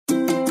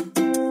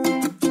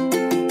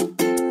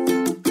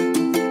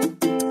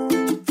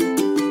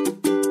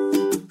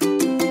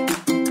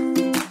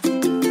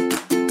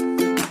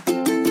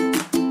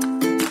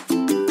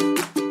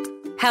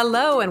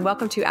Hello, and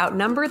welcome to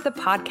Outnumbered the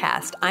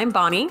podcast. I'm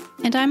Bonnie.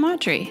 And I'm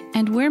Audrey,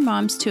 and we're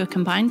moms to a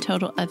combined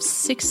total of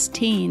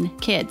 16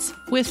 kids,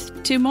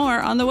 with 2 more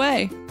on the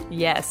way.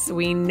 Yes,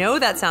 we know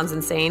that sounds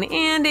insane,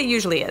 and it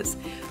usually is.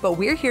 But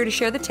we're here to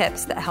share the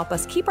tips that help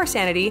us keep our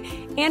sanity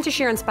and to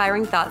share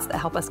inspiring thoughts that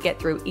help us get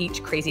through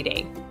each crazy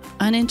day.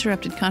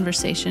 Uninterrupted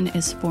conversation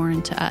is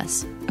foreign to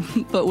us,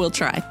 but we'll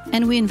try.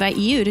 And we invite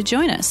you to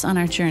join us on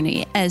our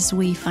journey as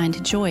we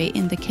find joy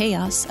in the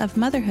chaos of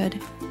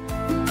motherhood.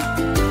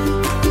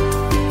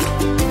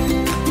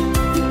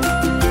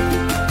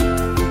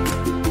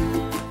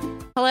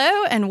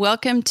 Hello, and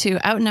welcome to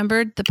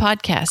Outnumbered the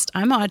podcast.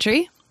 I'm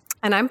Audrey.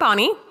 And I'm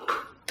Bonnie.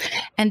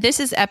 And this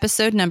is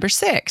episode number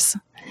 6.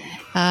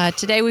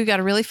 Today we've got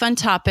a really fun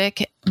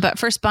topic. But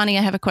first, Bonnie,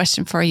 I have a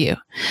question for you.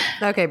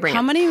 Okay, bring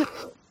it.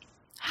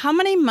 How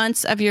many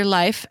months of your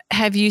life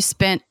have you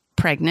spent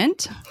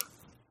pregnant?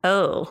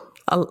 Oh,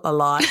 a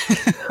lot.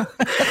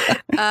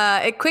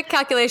 A quick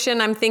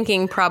calculation, I'm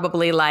thinking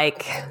probably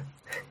like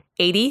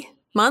 80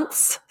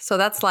 months. So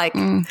that's like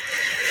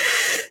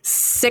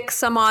 6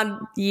 some odd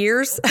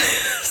years,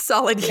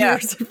 solid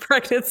years of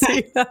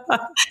pregnancy.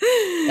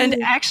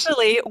 And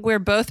actually, we're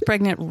both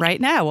pregnant right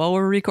now while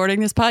we're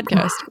recording this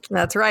podcast.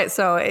 That's right.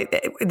 So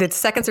the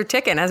seconds are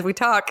ticking as we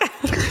talk.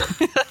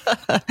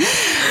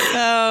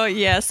 Oh,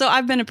 yeah. So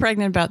I've been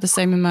pregnant about the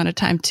same amount of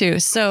time too.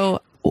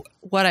 So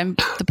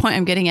the point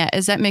I'm getting at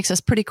is that makes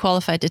us pretty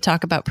qualified to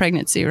talk about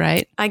pregnancy,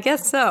 right? I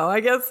guess so.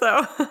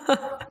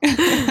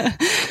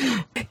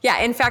 Yeah.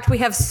 In fact, we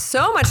have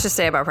so much to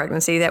say about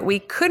pregnancy that we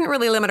couldn't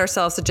really limit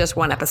ourselves to just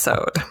one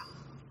episode.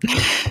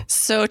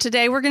 So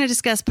today we're going to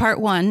discuss part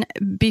 1,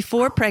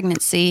 before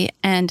pregnancy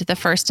and the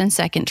first and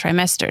second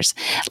trimesters.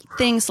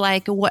 Things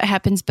like what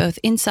happens both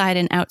inside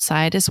and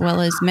outside, as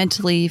well as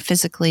mentally,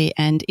 physically,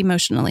 and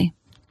emotionally.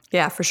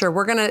 Yeah, for sure.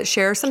 We're going to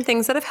share some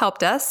things that have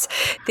helped us,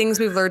 things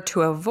we've learned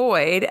to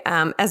avoid,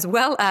 as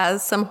well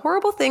as some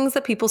horrible things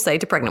that people say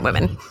to pregnant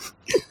women.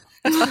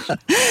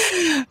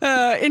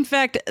 In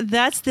fact,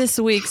 that's this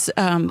week's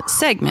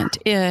segment.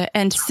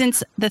 And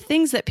since the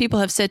things that people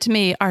have said to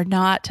me are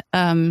not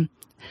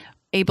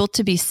able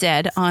to be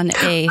said on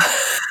a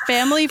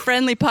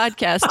family-friendly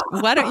podcast,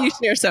 why don't you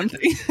share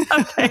something?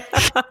 Okay.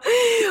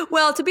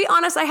 Well, to be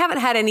honest, I haven't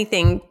had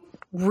anything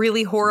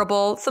really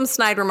horrible, some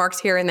snide remarks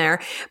here and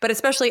there, but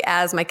especially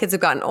as my kids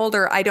have gotten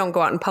older, I don't go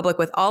out in public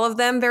with all of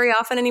them very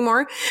often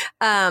anymore.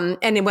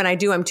 And when I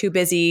do, I'm too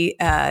busy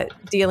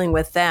dealing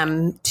with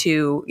them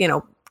to,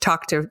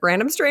 talk to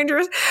random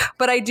strangers.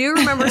 But I do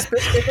remember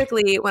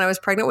specifically when I was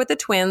pregnant with the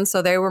twins,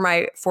 so they were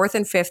my 4th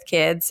and 5th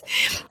kids.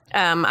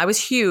 I was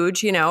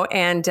huge,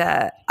 and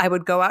I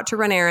would go out to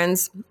run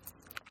errands,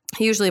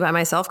 usually by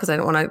myself because I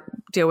don't want to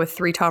deal with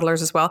 3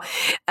 toddlers as well.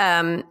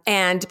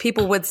 And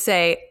people would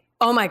say,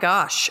 "Oh my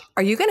gosh,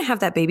 are you going to have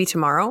that baby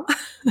tomorrow?"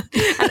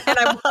 and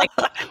I'm like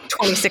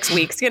 26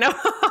 weeks,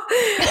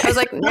 I was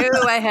like, "No,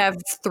 I have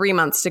 3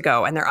 months to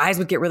go." And their eyes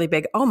would get really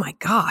big. "Oh my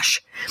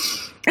gosh."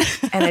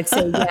 And I'd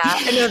say, "Yeah."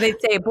 And no, they'd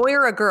say, "A boy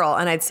or a girl?"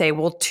 And I'd say,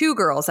 "Well, 2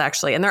 girls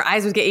actually." And their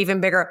eyes would get even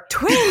bigger.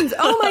 "Twins.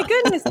 Oh my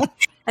goodness."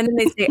 And then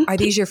they'd say, "Are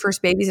these your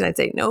first babies?" And I'd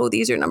say, "No,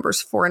 these are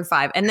numbers 4 and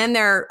 5. And then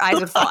their eyes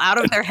would fall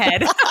out of their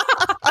head.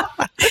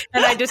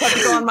 And I just have to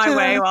go on my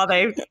way while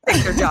they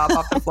pick their job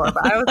off the floor.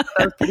 But that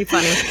was pretty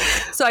funny.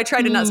 So I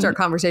tried to not start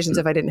conversations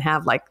if I didn't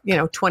have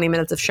 20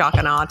 minutes of shock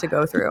and awe to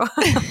go through.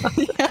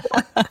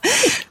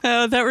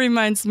 Oh, that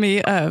reminds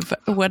me of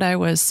when I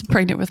was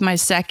pregnant with my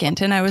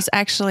second, and I was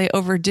actually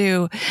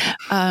overdue.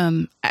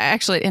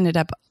 Actually, it ended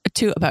up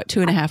about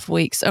 2.5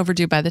 weeks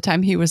overdue by the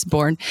time he was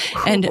born.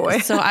 And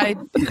so I'd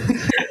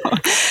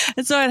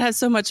have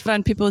so much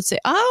fun. People would say,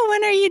 "Oh,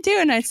 when are you due?"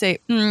 And I'd say,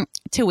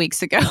 2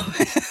 weeks ago.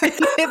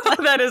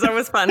 That is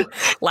always fun.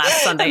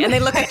 Last Sunday. And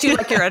they look at you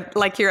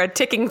like you're a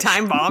ticking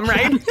time bomb,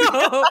 right?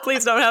 Oh,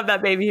 please don't have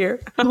that baby here.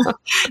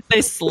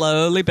 They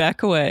slowly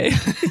back away.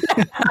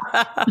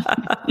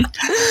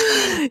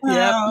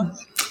 Yeah.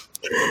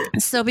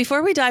 So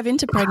before we dive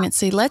into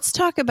pregnancy, let's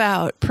talk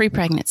about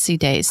pre-pregnancy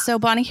days. So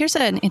Bonnie, here's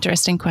an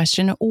interesting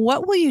question.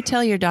 What will you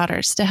tell your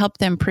daughters to help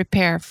them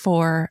prepare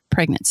for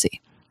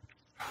pregnancy?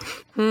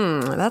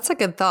 That's a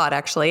good thought,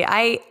 actually.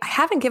 I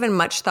haven't given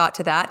much thought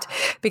to that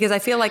because I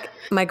feel like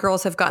my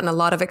girls have gotten a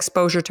lot of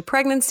exposure to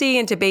pregnancy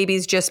and to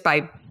babies just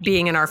by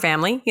being in our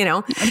family,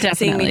 Definitely.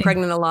 Seeing me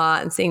pregnant a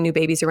lot and seeing new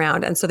babies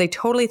around. And so they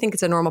totally think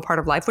it's a normal part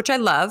of life, which I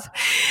love.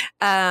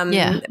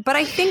 But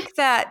I think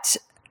that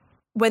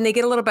when they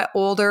get a little bit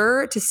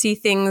older to see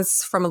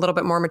things from a little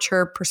bit more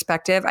mature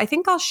perspective, I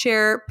think I'll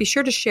be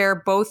sure to share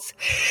both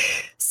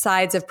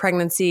sides of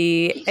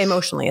pregnancy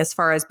emotionally, as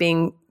far as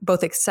being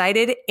both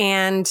excited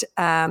and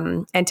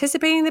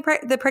anticipating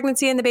the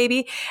pregnancy and the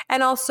baby,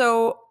 and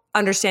also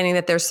understanding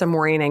that there's some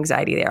worry and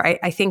anxiety there.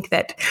 I think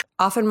that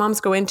often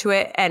moms go into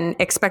it and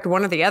expect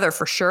one or the other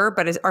for sure,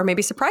 but are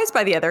maybe surprised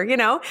by the other, And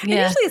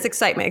usually it's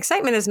excitement.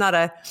 Excitement is not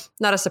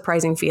a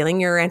surprising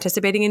feeling. You're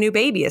anticipating a new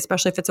baby,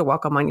 especially if it's a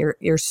welcome one.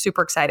 You're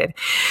super excited.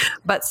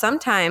 But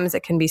sometimes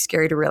it can be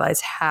scary to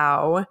realize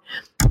how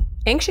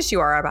anxious you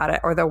are about it,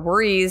 or the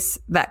worries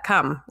that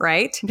come,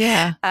 right?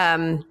 Yeah.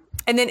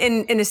 And then,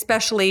 and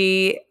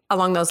especially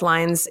along those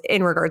lines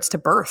in regards to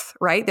birth,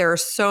 right?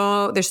 There's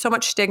so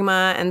much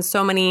stigma and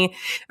so many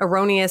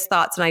erroneous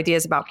thoughts and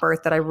ideas about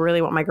birth that I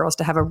really want my girls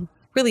to have a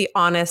really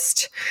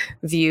honest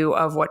view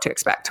of what to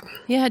expect.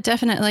 Yeah,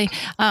 definitely.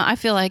 I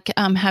feel like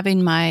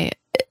having my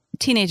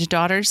teenage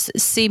daughters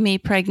see me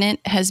pregnant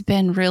has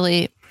been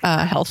really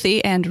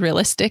healthy and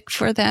realistic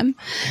for them.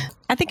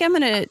 I think I'm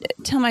going to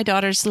tell my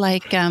daughters,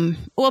 like,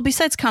 well,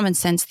 besides common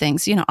sense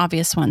things,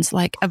 obvious ones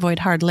like avoid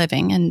hard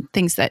living and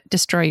things that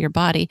destroy your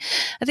body.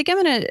 I think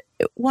I'm going to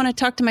want to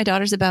talk to my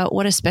daughters about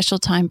what a special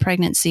time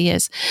pregnancy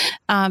is.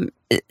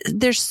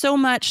 There's so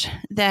much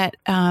that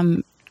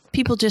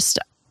people just,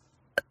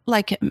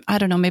 like, I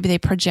don't know, maybe they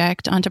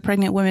project onto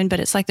pregnant women,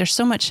 but it's like there's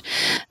so much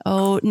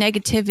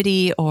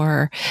negativity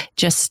or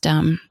just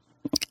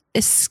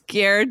is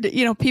scared,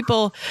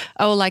 people,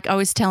 like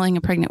always telling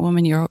a pregnant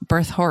woman your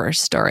birth horror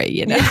story,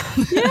 Yeah,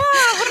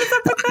 what is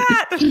up with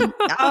that?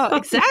 Oh,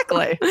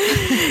 exactly.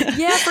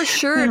 Yeah, for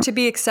sure. To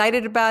be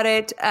excited about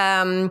it.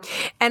 And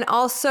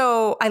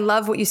also, I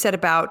love what you said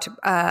about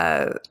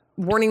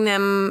warning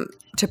them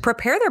to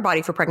prepare their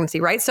body for pregnancy,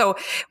 right? So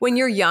when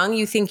you're young,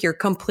 you think you're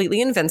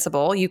completely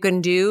invincible. You can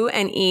do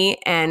and eat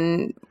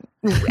and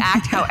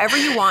act however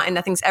you want and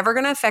nothing's ever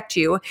going to affect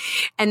you.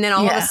 And then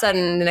all of a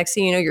sudden, the next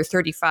thing you know, you're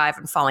 35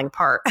 and falling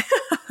apart.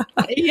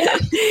 Yeah.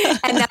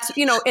 And that's,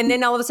 and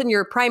then all of a sudden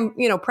your prime,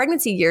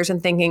 pregnancy years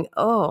and thinking,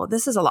 oh,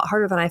 this is a lot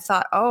harder than I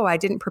thought. Oh, I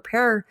didn't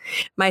prepare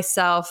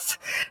myself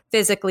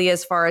physically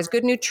as far as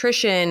good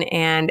nutrition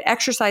and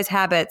exercise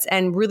habits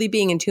and really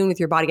being in tune with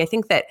your body. I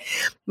think that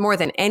more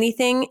than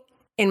anything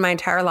in my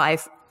entire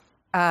life,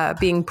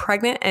 being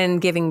pregnant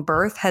and giving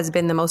birth has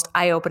been the most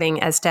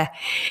eye-opening as to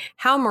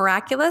how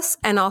miraculous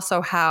and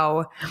also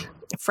how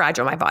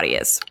fragile my body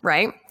is,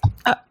 right?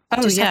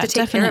 Just have to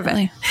take care of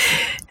it.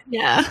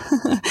 Yeah,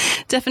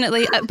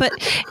 definitely. But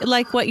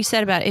like what you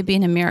said about it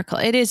being a miracle,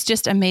 it is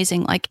just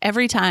amazing. Like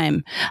every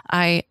time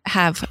I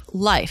have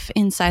life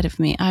inside of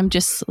me, I'm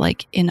just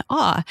like in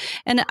awe.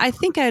 And I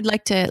think I'd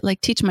like to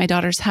teach my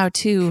daughters how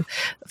to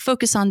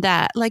focus on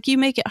that. Like you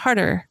make it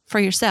harder for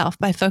yourself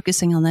by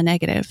focusing on the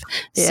negative.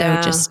 Yeah.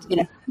 So just,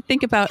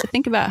 think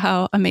about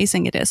how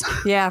amazing it is.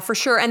 Yeah, for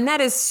sure. And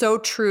that is so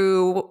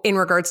true in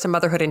regards to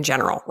motherhood in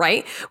general,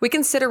 right? We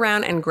can sit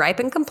around and gripe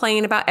and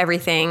complain about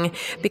everything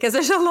because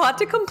there's a lot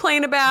to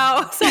complain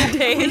about some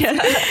days.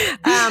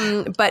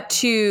 But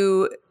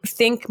to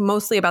think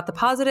mostly about the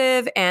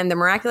positive and the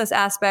miraculous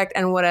aspect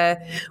and what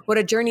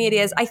a journey it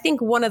is. I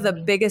think one of the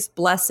biggest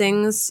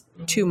blessings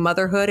to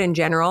motherhood in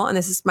general, and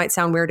might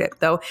sound weird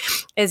though,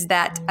 is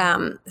that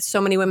so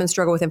many women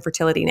struggle with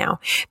infertility now,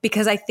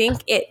 because I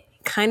think it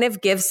kind of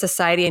gives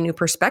society a new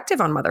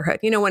perspective on motherhood.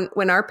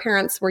 When our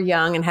parents were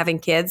young and having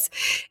kids,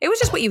 it was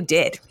just what you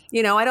did.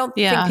 I don't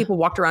think people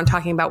walked around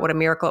talking about what a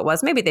miracle it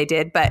was. Maybe they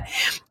did, but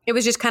it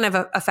was just kind of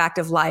a fact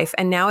of life.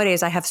 And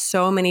nowadays I have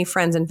so many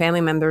friends and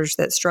family members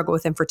that struggle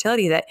with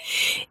infertility that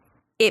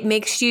it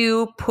makes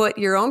you put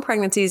your own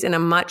pregnancies in a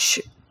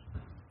much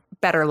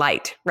better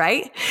light,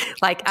 right?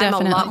 Like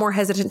Definitely. I'm a lot more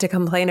hesitant to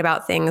complain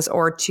about things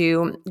or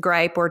to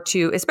gripe or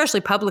to, especially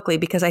publicly,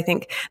 because I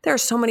think there are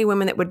so many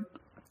women that would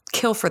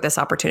kill for this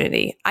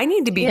opportunity. I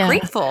need to be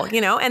grateful,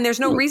 and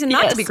there's no reason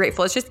not to be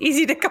grateful. It's just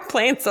easy to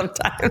complain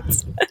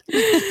sometimes.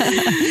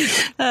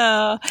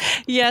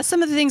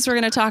 Some of the things we're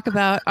going to talk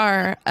about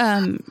are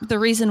the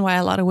reason why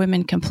a lot of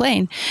women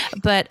complain.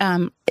 But,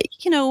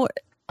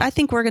 I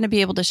think we're going to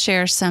be able to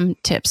share some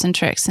tips and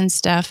tricks and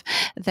stuff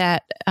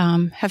that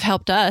have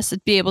helped us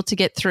be able to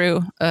get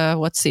through,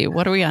 let's see,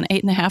 what are we on,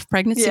 8.5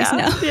 pregnancies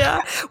now?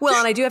 Yeah. Well,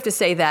 and I do have to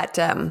say that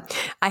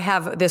I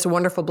have this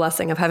wonderful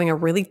blessing of having a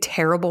really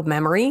terrible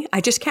memory.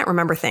 I just can't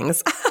remember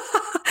things.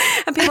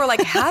 And people are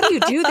like, how do you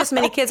do this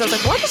many kids? I was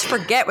like, well, I just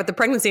forget what the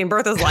pregnancy and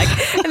birth is like.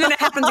 And then it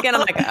happens again.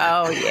 I'm like,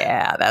 oh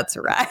yeah, that's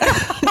right.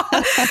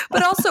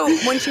 But also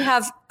once you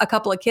have a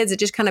couple of kids, it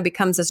just kind of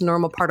becomes this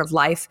normal part of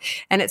life.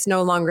 And it's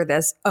no longer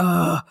this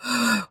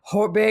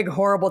big,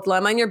 horrible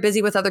dilemma. And you're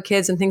busy with other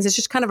kids and things. It's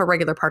just kind of a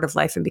regular part of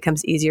life and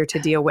becomes easier to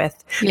deal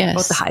with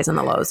both the highs and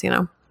the lows,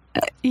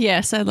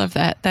 Yes, I love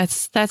that.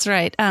 That's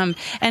right.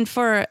 And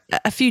for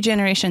a few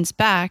generations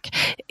back,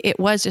 it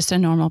was just a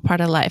normal part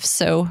of life.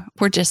 So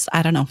we're just,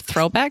 I don't know,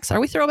 throwbacks.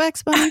 Are we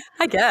throwbacks, Bonnie?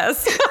 I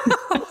guess.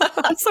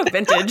 That's so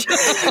vintage.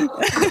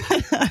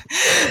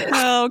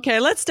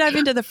 Okay, let's dive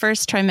into the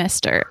first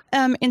trimester.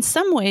 In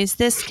some ways,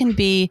 this can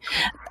be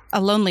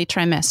a lonely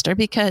trimester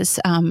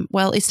because,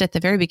 at least at the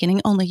very beginning,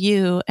 only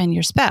you and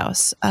your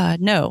spouse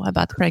know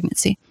about the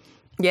pregnancy.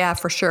 Yeah,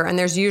 for sure. And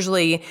there's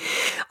usually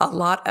a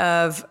lot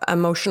of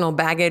emotional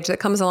baggage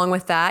that comes along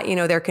with that.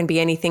 There can be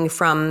anything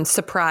from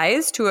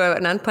surprise to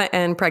an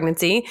unplanned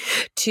pregnancy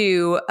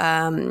to,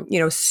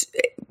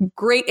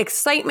 great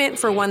excitement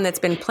for one that's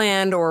been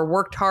planned or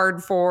worked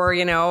hard for,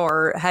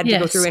 or had to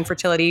go through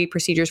infertility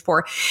procedures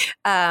for.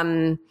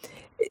 And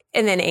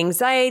then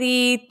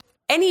anxiety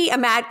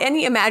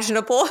any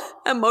imaginable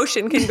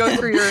emotion can go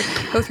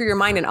through your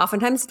mind. And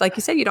oftentimes, like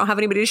you said, you don't have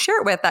anybody to share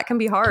it with. That can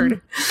be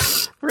hard.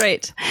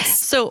 Right.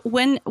 So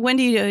when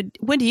do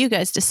you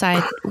guys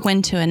decide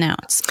when to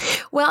announce?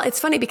 Well, it's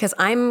funny because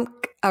I'm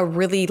a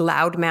really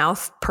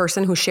loudmouth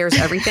person who shares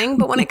everything.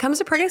 But when it comes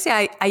to pregnancy,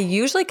 I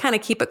usually kind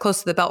of keep it close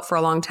to the belt for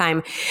a long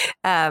time.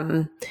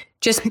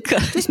 Just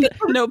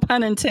no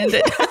pun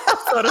intended,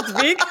 so to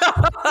speak,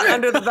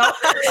 under the belt.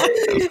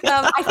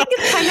 I think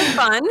it's kind of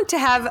fun to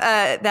have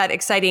that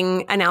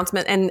exciting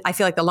announcement. And I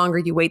feel like the longer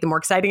you wait, the more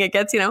exciting it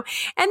gets, And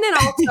then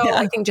also,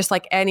 I think just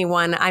like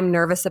anyone, I'm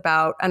nervous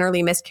about an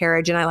early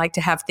miscarriage, and I like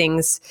to have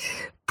things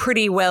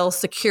pretty well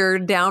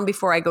secured down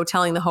before I go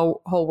telling the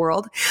whole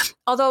world.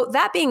 Although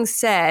that being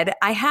said,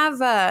 I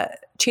have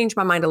changed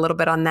my mind a little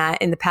bit on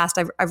that in the past.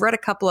 I've read a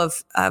couple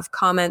of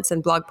comments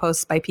and blog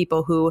posts by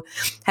people who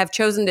have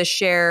chosen to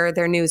share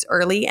their news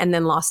early and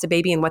then lost a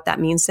baby and what that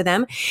means to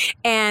them.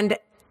 And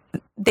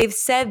they've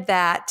said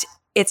that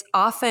it's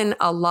often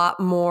a lot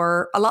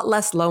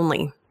less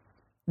lonely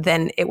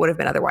than it would have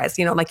been otherwise.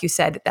 Like you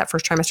said, that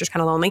first trimester is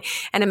kind of lonely.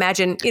 And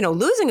imagine,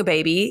 losing a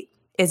baby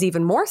is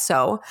even more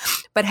so,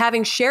 but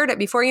having shared it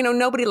before,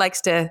 nobody likes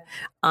to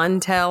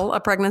untell a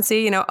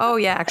pregnancy, oh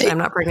yeah, actually I'm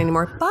not pregnant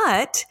anymore.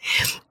 But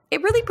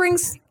it really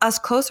brings us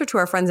closer to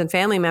our friends and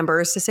family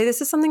members to say, this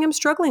is something I'm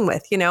struggling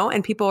with,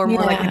 and people are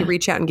more likely to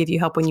reach out and give you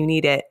help when you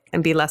need it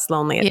and be less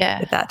lonely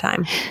at that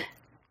time.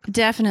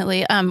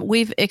 Definitely.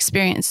 We've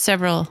experienced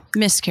several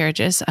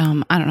miscarriages. I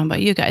don't know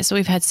about you guys.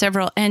 We've had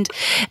several, and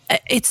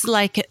it's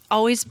like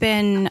always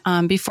been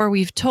before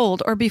we've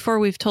told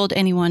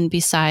anyone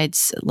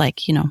besides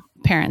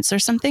parents or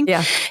something.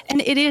 Yeah.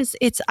 And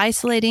it's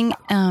isolating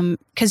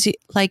because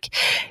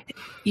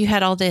you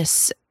had all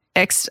this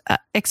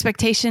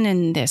expectation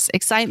and this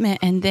excitement,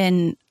 and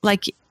then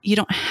you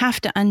don't have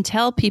to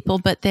untell people,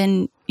 but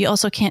then you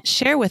also can't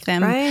share with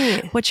them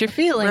what you're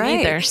feeling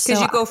either.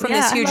 Because you go from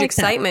this huge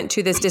excitement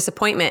to this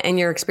disappointment, and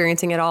you're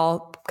experiencing it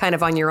all kind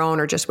of on your own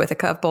or just with a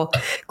couple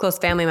close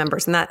family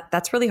members. And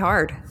that's really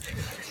hard.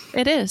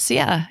 It is.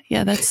 Yeah.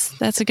 Yeah.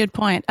 That's a good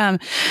point.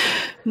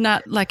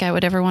 Not like I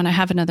would ever want to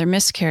have another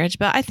miscarriage,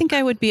 but I think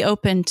I would be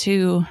open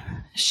to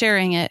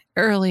sharing it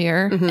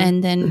earlier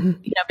and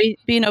then,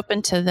 being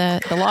open to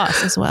the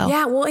loss as well.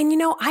 Yeah. Well,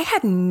 and I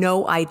had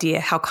no idea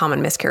how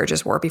common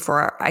miscarriages were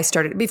before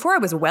I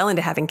was well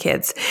into having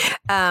kids.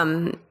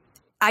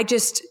 I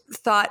just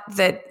thought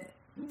that,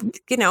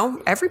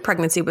 every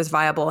pregnancy was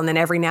viable, and then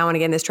every now and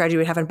again this tragedy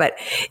would happen, but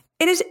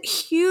it is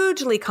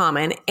hugely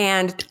common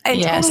and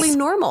totally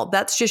normal.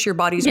 That's just your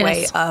body's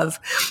way of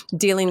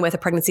dealing with a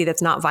pregnancy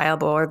that's not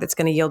viable or that's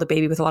going to yield a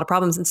baby with a lot of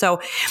problems. And so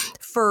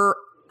for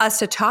us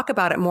to talk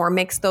about it more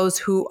makes those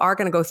who are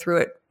going to go through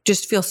it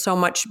just feel so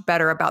much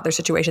better about their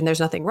situation.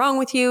 There's nothing wrong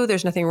with you.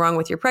 There's nothing wrong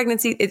with your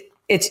pregnancy.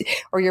 It's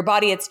or your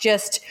body. It's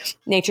just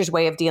nature's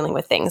way of dealing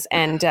with things,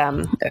 and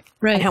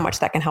how much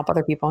that can help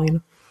other people.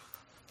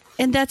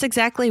 And that's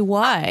exactly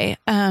why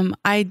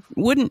I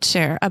wouldn't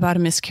share about a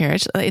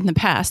miscarriage in the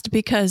past,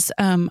 because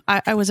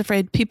I was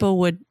afraid people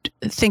would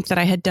think that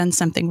I had done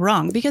something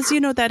wrong. Because,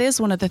 that is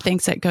one of the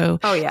things that go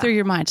through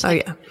your mind.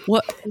 Like,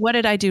 what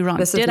did I do wrong?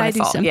 Did I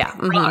do something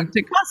wrong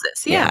to cause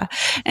this? Yeah.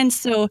 And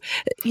so,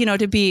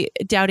 to be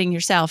doubting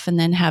yourself and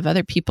then have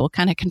other people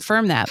kind of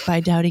confirm that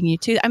by doubting you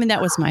too. I mean,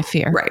 that was my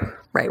fear.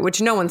 Right.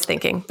 Which no one's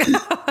thinking.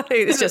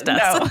 It's just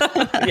us.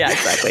 No. Yeah,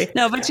 exactly.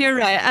 No, but you're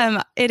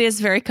right. It is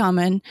very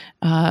common,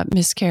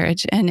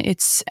 miscarriage. And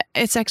it's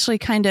actually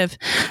kind of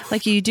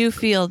like you do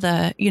feel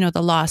the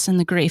loss and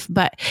the grief,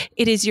 but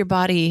it is your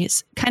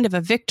body's kind of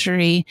a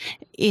victory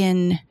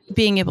in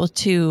being able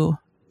to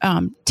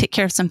take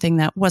care of something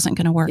that wasn't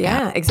going to work out.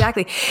 Yeah,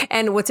 exactly.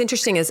 And what's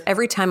interesting is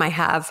every time I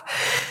have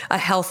a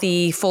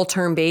healthy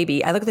full-term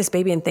baby, I look at this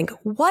baby and think,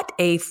 what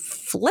a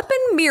flippin'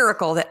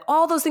 miracle that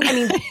all those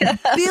things,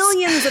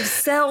 billions of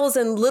cells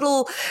and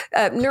little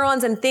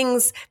neurons and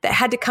things that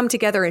had to come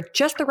together at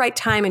just the right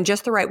time and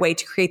just the right way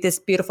to create this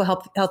beautiful,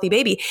 healthy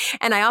baby.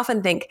 And I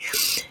often think,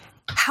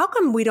 how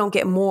come we don't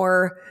get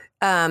more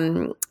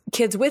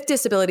kids with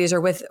disabilities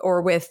or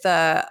with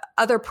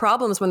other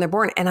problems when they're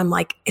born? And I'm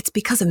like, it's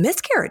because of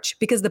miscarriage,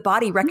 because the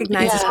body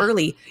recognizes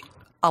early,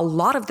 a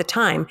lot of the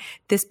time,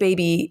 this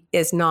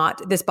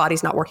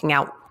body's not working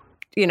out.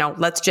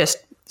 Let's just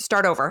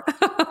start over.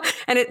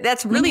 And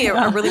that's really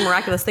a really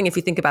miraculous thing if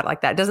you think about it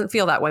like that. It doesn't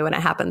feel that way when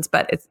it happens,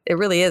 but it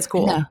really is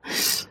cool.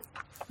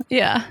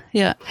 Yeah.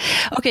 Yeah.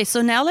 Okay.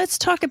 So now let's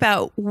talk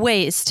about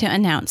ways to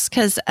announce,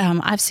 because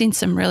I've seen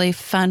some really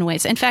fun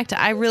ways. In fact,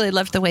 I really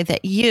loved the way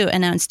that you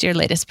announced your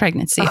latest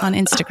pregnancy on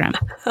Instagram.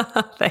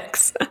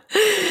 Thanks.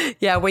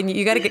 Yeah. When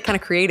you got to get kind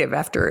of creative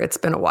after it's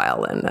been a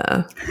while, and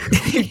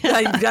you've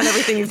done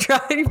everything you've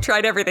tried. You've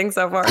tried everything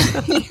so far.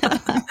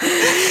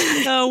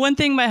 One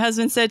thing my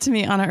husband said to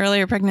me on an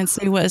earlier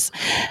pregnancy was,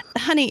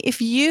 honey, if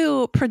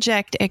you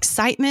project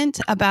excitement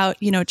about,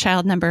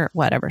 child number,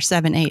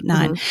 7, 8,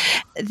 9,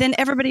 then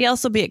everybody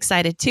else will be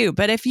excited too.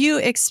 But if you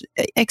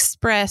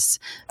express,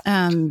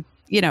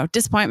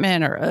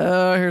 disappointment or,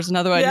 oh, here's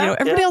another one.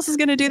 Everybody else is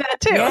going to do that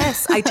too.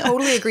 Yes, I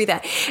totally agree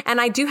that. And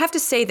I do have to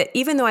say that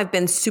even though I've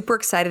been super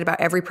excited about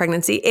every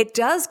pregnancy, it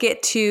does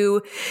get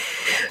to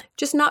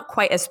just not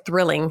quite as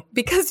thrilling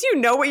because you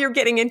know what you're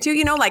getting into,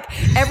 like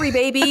every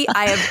baby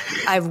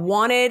I've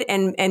wanted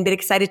and been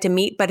excited to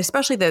meet, but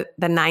especially the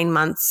 9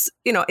 months,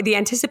 the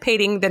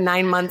anticipating the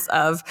 9 months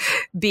of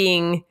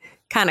being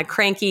kind of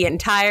cranky and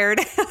tired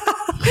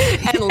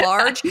and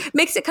large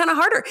makes it kind of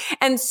harder.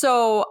 And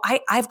so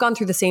I've gone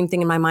through the same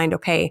thing in my mind.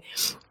 Okay,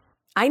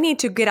 I need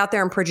to get out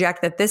there and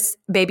project that this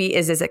baby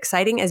is as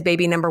exciting as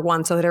baby number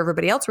 1 so that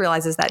everybody else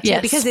realizes that too,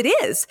 because it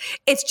is.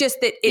 It's just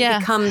that it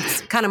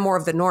becomes kind of more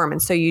of the norm.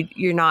 And so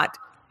you're not,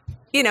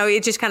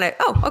 it just kind of,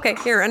 oh, okay,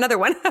 here, another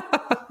one.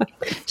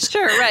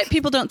 Sure, right.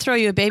 People don't throw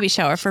you a baby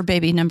shower for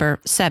baby number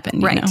 7.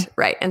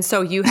 Right. And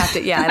so you have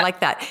to, I like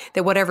that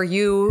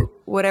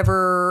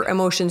whatever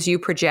emotions you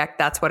project,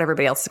 that's what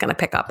everybody else is going to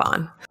pick up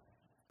on.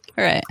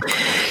 All right.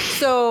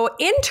 So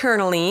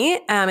internally,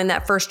 in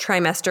that first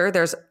trimester,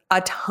 there's a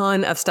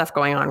ton of stuff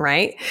going on,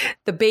 right?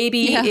 The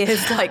baby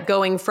is like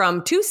going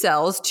from 2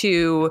 cells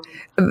to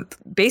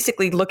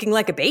basically looking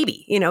like a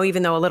baby,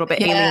 even though a little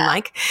bit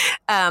alien-like.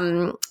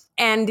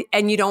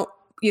 And you don't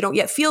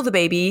yet feel the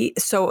baby,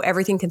 so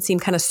everything can seem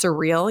kind of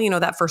surreal.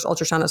 That first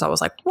ultrasound is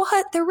always like,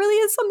 what? There really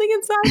is something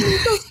inside me.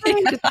 So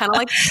strange. It's kind of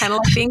like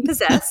being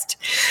possessed,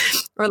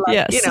 or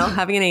like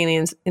having an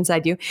alien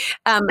inside you.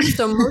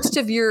 So most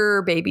of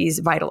your baby's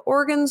vital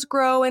organs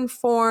grow and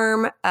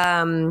form.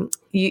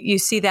 You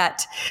see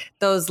that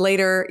those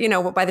later,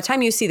 by the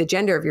time you see the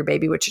gender of your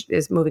baby, which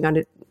is moving on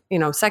to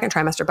second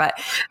trimester, but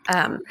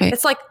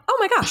it's like, oh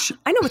my gosh,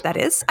 I know what that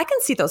is. I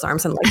can see those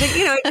arms and legs.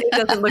 It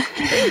doesn't look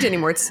strange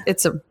anymore.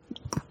 It's a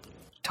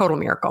total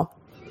miracle.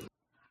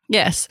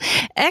 Yes.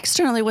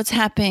 Externally, what's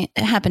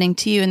happening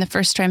to you in the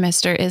first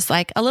trimester is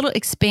like a little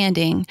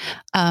expanding,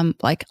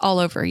 like all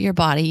over your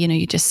body.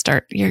 You just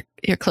start, your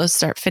clothes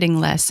start fitting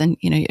less and,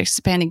 you're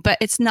expanding, but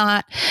it's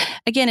not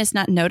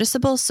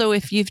noticeable. So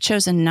if you've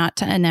chosen not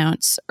to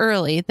announce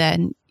early,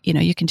 then,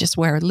 you can just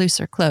wear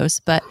looser clothes,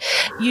 but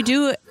you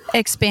do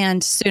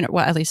expand sooner.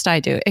 Well, at least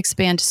I do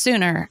expand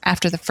sooner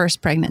after the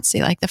first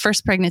pregnancy. Like the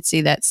first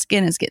pregnancy, that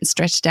skin is getting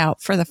stretched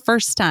out for the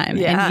first time.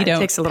 Yeah, and it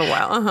takes a little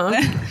while.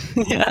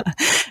 Yeah.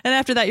 And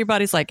after that, your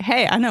body's like,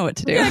 hey, I know what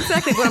to do. Yeah,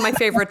 exactly. One of my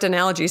favorite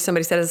analogies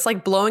somebody said, it's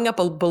like blowing up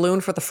a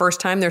balloon for the first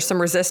time. There's some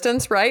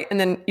resistance, right? And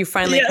then you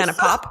finally kind of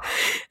pop.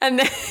 And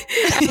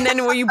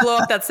then when you blow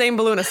up that same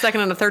balloon a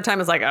second and a third time,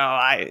 it's like,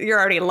 you're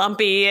already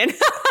lumpy and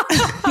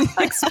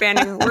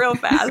expanding real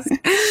fast.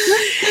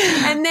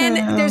 And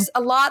then there's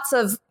lots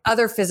of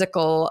other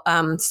physical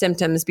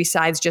symptoms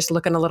besides just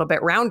looking a little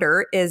bit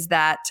rounder, is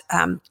that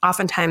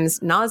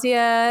oftentimes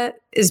nausea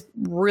is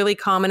really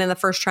common in the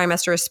first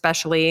trimester,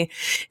 especially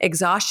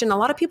exhaustion. A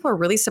lot of people are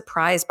really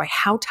surprised by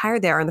how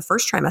tired they are in the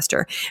first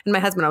trimester. And my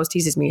husband always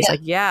teases me. He's like,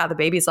 yeah, the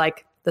baby's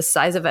like the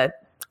size of a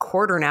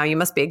quarter now. You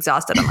must be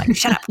exhausted. I'm like,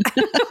 shut up.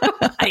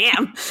 I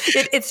am.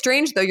 It's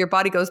strange though. Your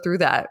body goes through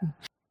that.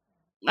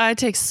 I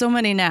take so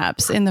many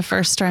naps in the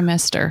first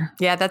trimester.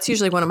 Yeah, that's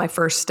usually one of my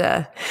first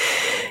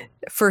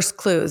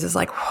clues is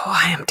like,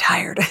 I am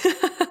tired.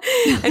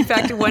 In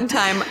fact, one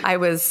time I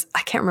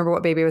can't remember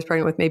what baby I was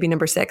pregnant with, maybe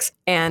number 6.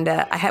 And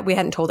we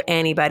hadn't told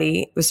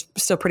anybody. It was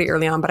still pretty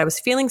early on, but I was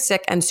feeling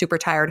sick and super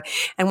tired.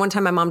 And one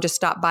time my mom just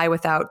stopped by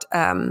without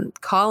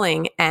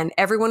calling, and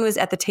everyone was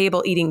at the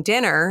table eating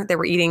dinner. They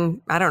were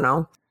eating, I don't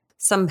know,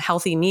 some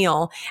healthy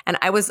meal. And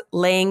I was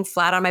laying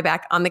flat on my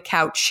back on the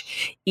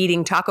couch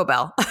eating Taco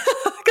Bell.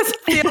 Because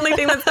it's the only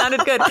thing that sounded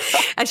good.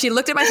 And she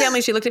looked at my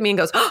family, she looked at me and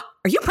goes, oh,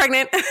 are you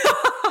pregnant?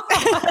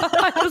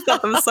 I just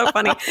thought that was so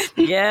funny.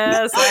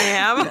 Yes, I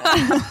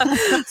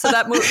am. So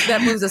that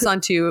moves us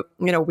on to,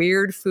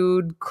 weird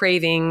food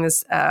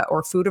cravings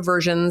or food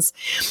aversions.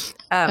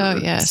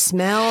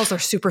 Smells are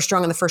super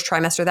strong in the first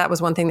trimester. That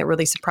was one thing that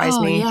really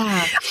surprised me.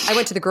 Yeah. I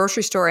went to the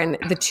grocery store and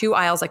the 2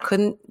 aisles I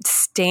couldn't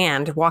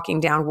stand walking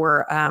down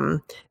were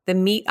the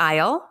meat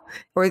aisle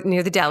or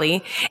near the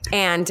deli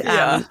and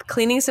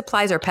cleaning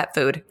supplies or pet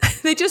food.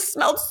 They just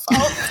smelled so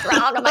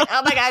strong. I'm like,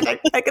 oh my gosh,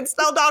 I can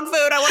smell dog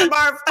food. I want to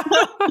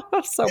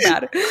barf. So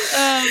bad.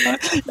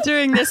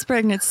 During this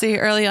pregnancy,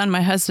 early on,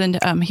 my husband,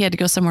 he had to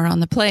go somewhere on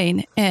the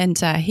plane, and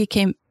he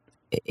came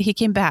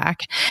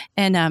back,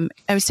 and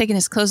I was taking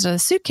his clothes out of the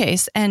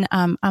suitcase, and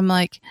I'm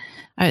like,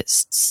 I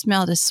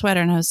smelled his sweater,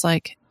 and I was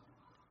like,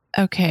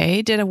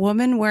 okay, did a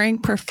woman wearing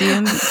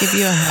perfume give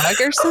you a hug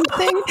or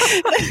something?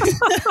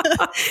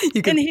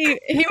 And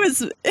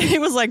he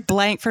was like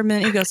blank for a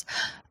minute. He goes,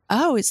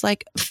 oh, it's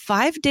like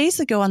 5 days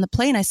ago on the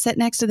plane, I sat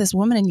next to this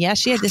woman, and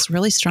she had this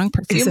really strong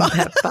perfume. Isn't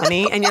that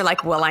funny? And you're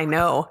like, well, I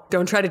know.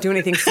 Don't try to do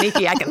anything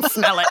sneaky. I can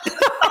smell it.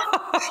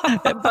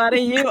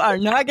 Buddy, you are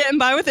not getting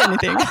by with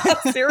anything.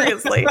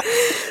 Seriously.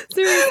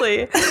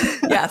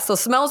 Yeah. So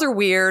smells are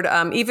weird.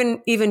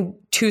 Even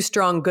too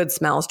strong, good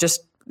smells,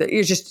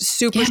 you're just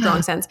super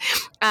strong sense.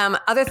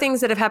 Other things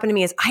that have happened to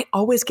me is I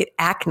always get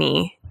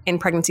acne in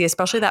pregnancy,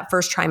 especially that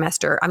first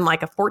trimester. I'm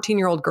like a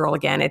 14-year-old girl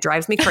again. It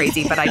drives me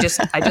crazy, but I just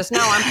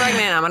know I'm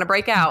pregnant. I'm going to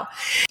break out.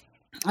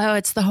 Oh,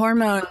 it's the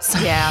hormones.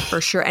 Yeah, for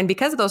sure. And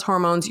because of those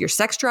hormones, your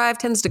sex drive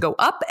tends to go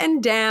up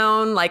and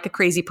down like a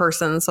crazy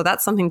person. So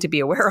that's something to be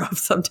aware of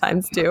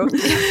sometimes too.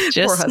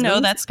 Just know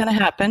that's going to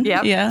happen.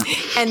 Yep. Yeah.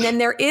 And then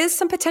there is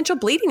some potential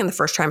bleeding in the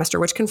first trimester,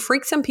 which can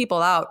freak some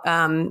people out.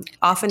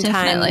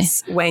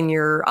 Oftentimes Definitely. when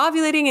you're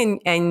ovulating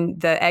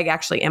and the egg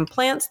actually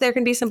implants, there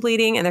can be some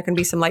bleeding, and there can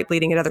be some light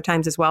bleeding at other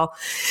times as well.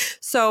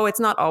 So it's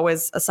not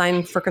always a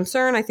sign for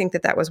concern. I think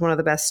that was one of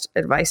the best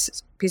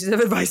pieces of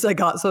advice I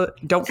got. So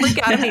don't freak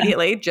out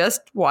immediately.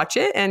 Just watch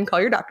it and call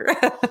your doctor.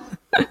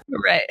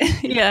 Right.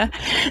 Yeah.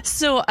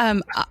 So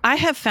I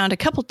have found a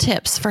couple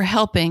tips for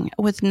helping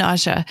with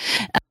nausea.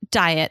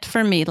 Diet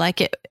for me,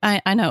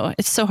 I know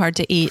it's so hard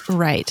to eat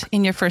right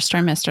in your first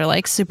trimester,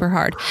 like super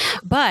hard.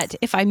 But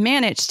if I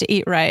manage to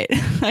eat right,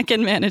 I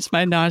can manage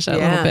my nausea a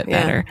little bit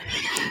better.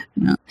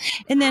 Yeah.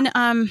 And then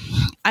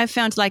I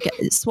found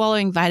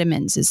swallowing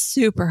vitamins is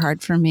super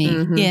hard for me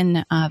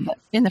in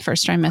the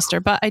first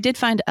trimester. But I did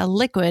find a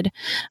liquid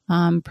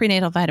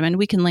prenatal vitamin.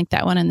 We can link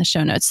that one in the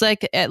show notes.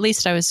 At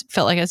least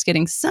felt like I was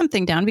getting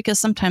something down, because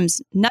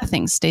sometimes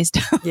nothing stays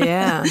down.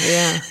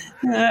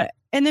 Yeah.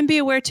 And then be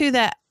aware too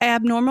that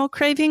abnormal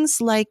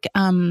cravings like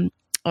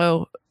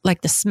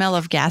the smell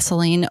of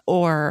gasoline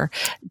or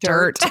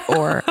dirt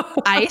or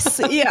ice.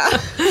 Yeah.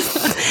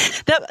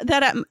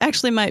 that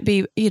actually might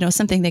be,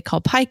 something they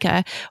call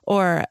pica,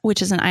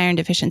 which is an iron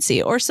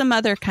deficiency, or some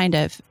other kind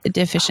of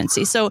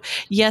deficiency. So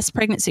yes,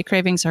 pregnancy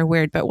cravings are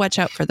weird, but watch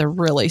out for the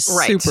really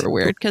super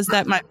weird, because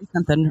that might be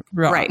something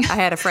wrong. Right. I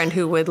had a friend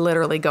who would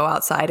literally go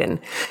outside and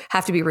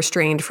have to be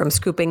restrained from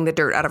scooping the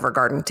dirt out of her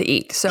garden to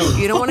eat. So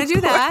you don't want to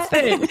do that.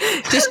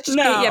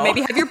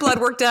 Maybe have your blood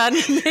work done.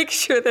 Make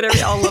sure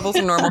that all levels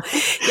are normal.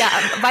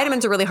 Yeah,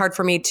 vitamins are really hard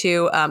for me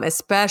too,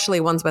 especially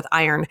ones with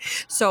iron.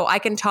 So I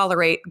can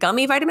tolerate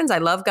gummy vitamins. I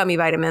love gummy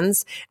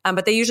vitamins,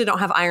 but they usually don't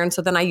have iron.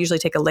 So then I usually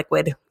take a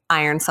liquid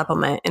iron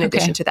supplement in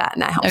addition to that,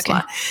 and that helps a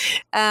lot.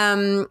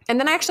 And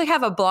then I actually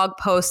have a blog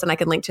post, and I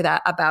can link to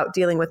that, about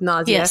dealing with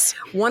nausea. Yes.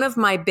 One of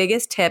my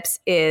biggest tips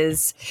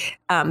is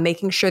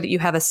making sure that you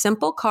have a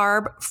simple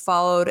carb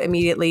followed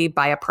immediately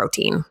by a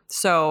protein.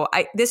 So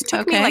this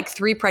took me like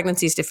 3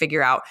 pregnancies to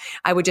figure out.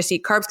 I would just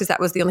eat carbs because that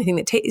was the only thing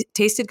that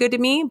tasted good to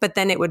me, but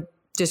then it would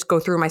just go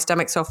through my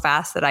stomach so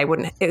fast that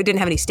it didn't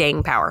have any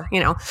staying power,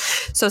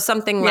 So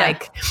something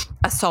like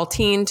a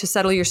saltine to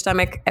settle your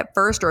stomach at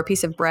first, or a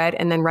piece of bread,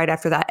 and then right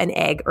after that, an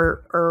egg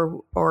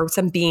or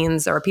some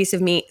beans or a piece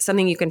of meat,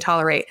 something you can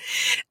tolerate,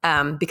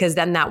 because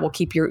then that will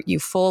keep you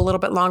full a little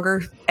bit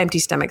longer. Empty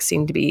stomachs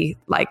seem to be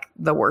like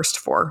the worst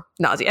for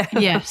nausea.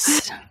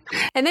 Yes.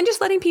 And then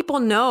just letting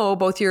people know,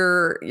 both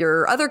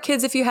your other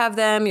kids, if you have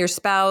them, your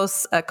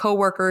spouse,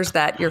 coworkers,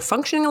 that you're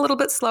functioning a little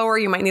bit slower.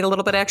 You might need a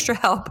little bit extra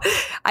help.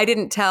 I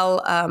didn't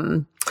tell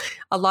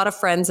a lot of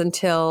friends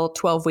until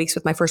 12 weeks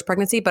with my first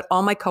pregnancy, but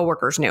all my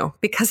coworkers knew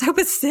because I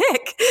was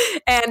sick.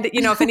 And,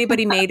 if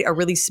anybody made a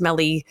really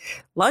smelly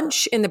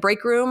lunch in the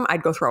break room,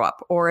 I'd go throw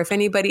up. Or if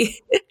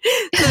anybody,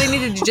 so they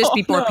needed to just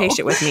be more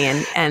patient with me.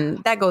 And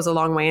that goes a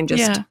long way in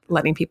just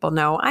letting people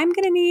know, I'm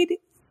going to need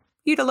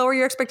you to lower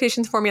your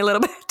expectations for me a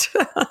little bit.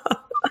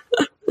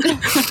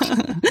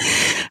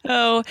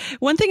 Oh,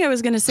 one thing I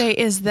was going to say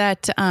is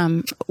that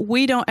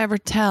we don't ever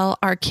tell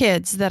our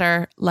kids that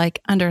are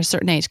under a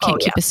certain age can't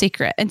keep a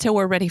secret until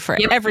we're ready for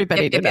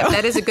everybody to know.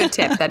 That is a good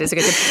tip.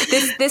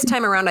 This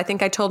time around, I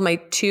think I told my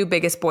 2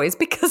 biggest boys,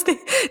 because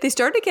they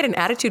started to get an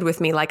attitude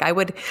with me. Like I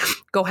would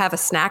go have a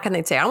snack and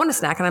they'd say, I want a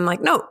snack. And I'm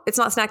like, no, it's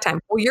not snack time.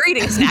 Well, you're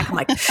eating a snack. I'm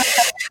like,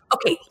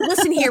 okay,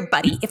 listen here,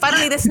 buddy. If I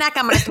don't eat a snack,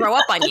 I'm going to throw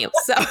up on you.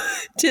 So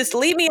just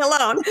leave me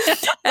alone.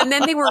 And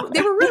then they were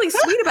really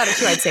sweet about it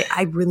too. I'd say,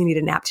 I really need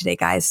a nap today,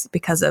 guys,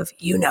 because of,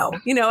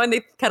 and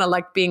they kind of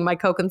like being my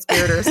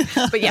co-conspirators.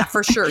 But yeah,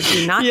 for sure.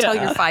 Do not tell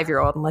your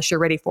 5-year-old unless you're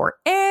ready for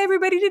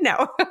everybody to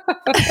know.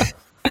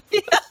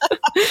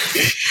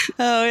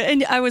 Oh,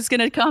 and I was going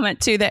to comment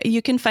too that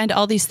you can find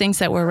all these things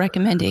that we're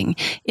recommending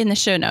in the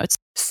show notes.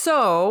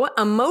 So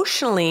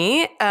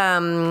emotionally, in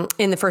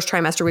the first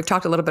trimester, we've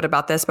talked a little bit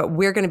about this, but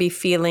we're going to be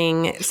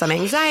feeling some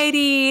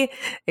anxiety,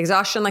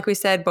 exhaustion, like we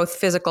said, both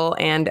physical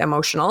and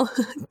emotional,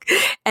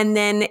 and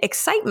then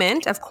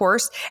excitement, of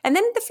course, and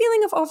then the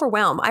feeling of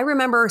overwhelm. I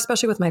remember,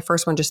 especially with my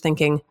first one, just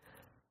thinking,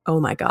 oh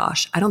my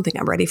gosh, I don't think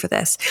I'm ready for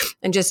this.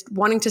 And just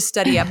wanting to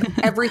study up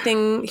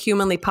everything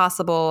humanly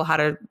possible, how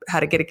to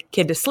get a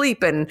kid to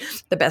sleep and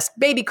the best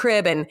baby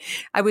crib. And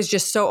I was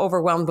just so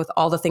overwhelmed with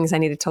all the things I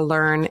needed to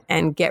learn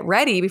and get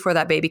ready before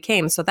that baby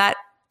came. So that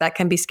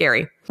can be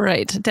scary.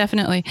 Right.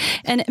 Definitely.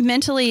 And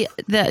mentally,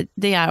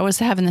 I was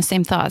having the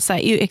same thoughts,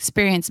 that you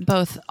experience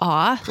both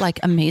awe, like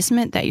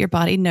amazement that your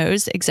body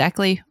knows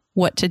exactly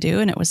what to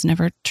do and it was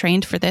never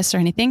trained for this or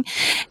anything.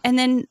 And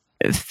then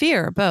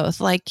fear, both,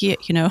 like,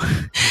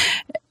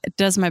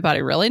 does my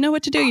body really know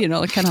what to do?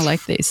 Kind of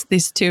like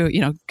these 2,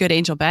 good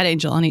angel, bad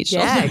angel on each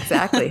shoulder. Yeah,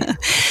 exactly.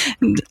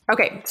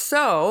 Okay.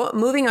 So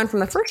moving on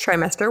from the first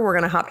trimester, we're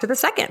going to hop to the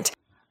second.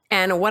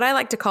 And what I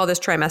like to call this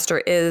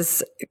trimester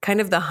is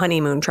kind of the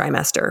honeymoon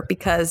trimester,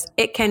 because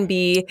it can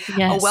be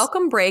a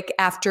welcome break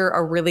after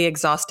a really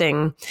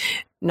exhausting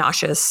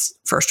nauseous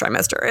first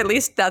trimester. At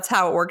least that's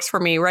how it works for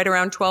me. Right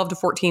around 12 to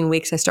 14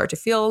 weeks, I start to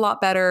feel a lot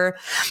better,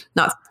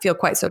 not feel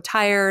quite so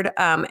tired.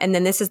 And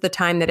then this is the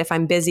time that if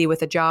I'm busy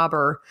with a job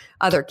or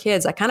other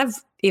kids, I kind of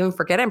even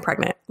forget I'm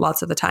pregnant.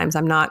 Lots of the times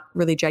I'm not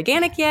really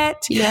gigantic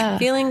yet,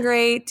 feeling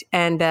great.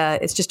 And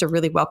it's just a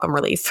really welcome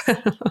relief.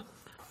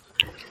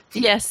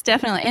 Yes,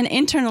 definitely. And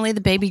internally,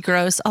 the baby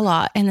grows a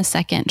lot in the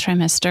second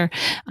trimester.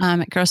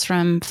 It grows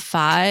from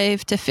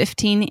 5 to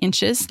 15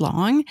 inches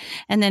long,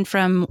 and then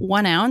from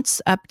 1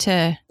 ounce up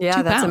to 2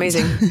 that's pounds.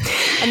 Amazing.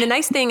 And the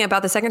nice thing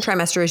about the second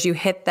trimester is you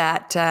hit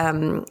that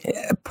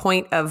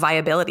point of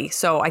viability.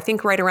 So I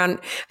think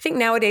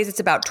nowadays it's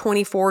about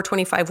 24,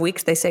 25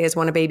 weeks, they say, is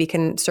when a baby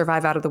can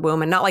survive out of the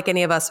womb. And not like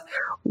any of us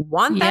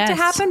want that to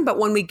happen, but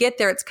when we get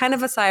there, it's kind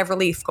of a sigh of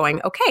relief going,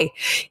 okay,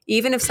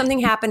 even if something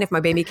happened, if my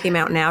baby came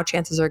out now,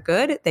 chances are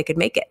good, they could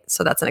make it.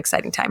 So that's an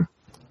exciting time.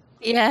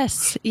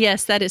 Yes,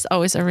 that is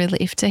always a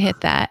relief to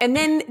hit that. And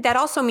then that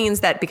also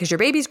means that because your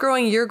baby's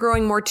growing, you're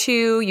growing more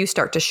too. You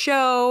start to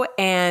show,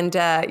 and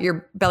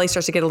your belly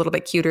starts to get a little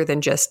bit cuter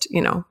than just,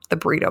 the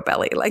burrito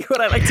belly, like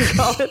what I like to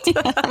call it.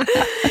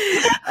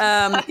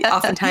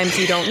 Oftentimes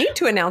you don't need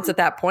to announce at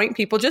that point.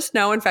 People just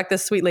know. In fact,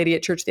 this sweet lady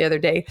at church the other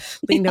day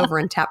leaned over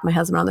and tapped my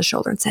husband on the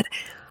shoulder and said,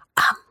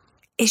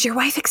 is your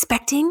wife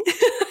expecting?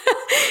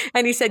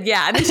 And he said,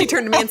 yeah. And then she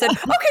turned to me and said, oh,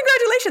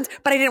 congratulations.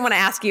 But I didn't want to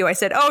ask you. I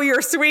said, oh,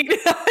 you're sweet.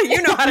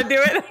 You know how to do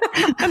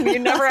it. You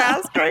never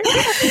ask, right?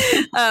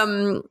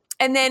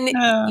 And then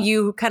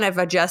you kind of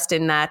adjust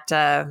in that,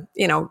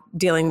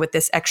 dealing with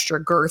this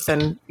extra girth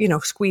and,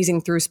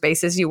 squeezing through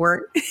spaces you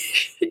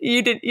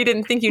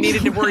didn't think you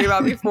needed to worry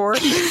about before.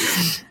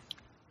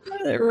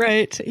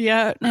 Right.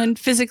 Yeah. And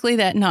physically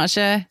that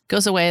nausea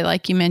goes away,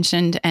 like you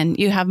mentioned, and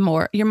you're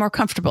more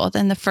comfortable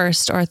than the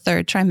first or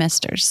third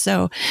trimesters.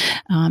 So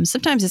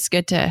sometimes it's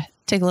good to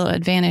take a little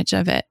advantage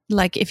of it.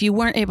 Like if you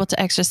weren't able to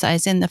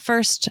exercise in the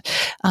first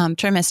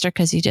trimester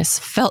because you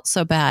just felt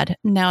so bad,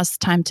 now's the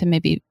time to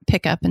maybe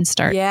pick up and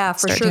start. Yeah,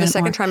 for sure. The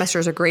second trimester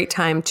is a great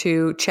time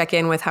to check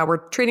in with how we're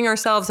treating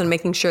ourselves and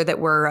making sure that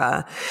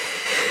we're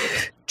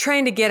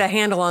trying to get a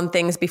handle on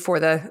things before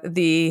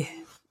the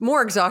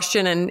more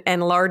exhaustion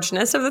and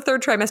largeness of the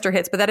third trimester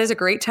hits. But that is a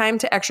great time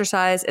to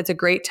exercise. It's a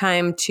great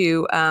time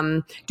to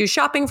do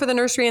shopping for the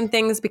nursery and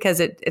things, because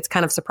it's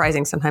kind of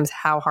surprising sometimes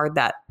how hard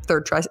that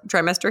third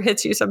trimester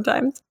hits you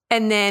sometimes.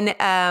 And then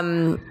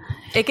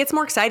it gets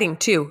more exciting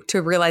too,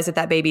 to realize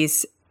that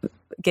baby's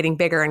getting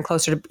bigger and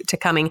closer to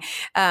coming.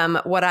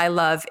 What I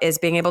love is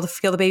being able to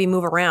feel the baby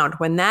move around.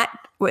 When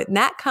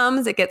that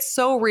comes, it gets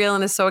so real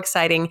and is so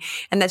exciting.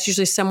 And that's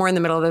usually somewhere in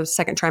the middle of the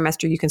second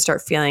trimester, you can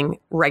start feeling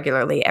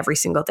regularly every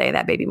single day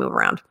that baby move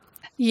around.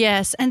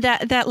 Yes. And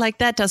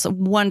that does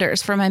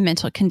wonders for my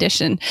mental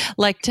condition,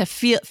 like to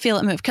feel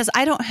it move. Cause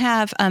I don't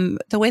have,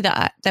 the way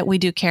that we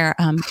do care,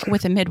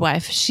 with a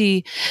midwife,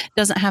 she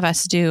doesn't have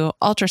us do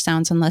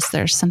ultrasounds unless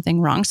there's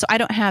something wrong. So I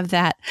don't have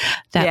that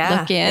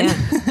look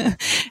in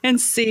and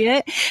see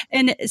it.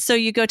 And so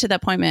you go to the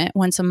appointment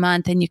once a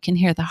month and you can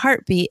hear the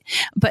heartbeat,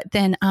 but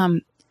then,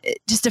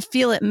 just to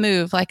feel it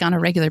move like on a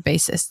regular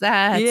basis.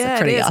 That's a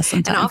pretty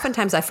awesome time. And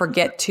oftentimes I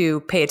forget to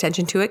pay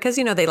attention to it because,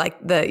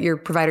 your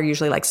provider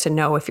usually likes to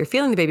know if you're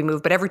feeling the baby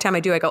move. But every time I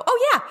do, I go,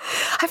 oh yeah,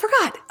 I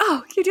forgot.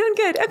 Oh, you're doing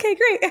good. Okay,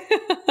 great.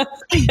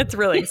 It's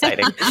really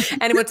exciting.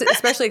 And what's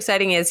especially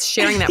exciting is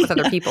sharing that with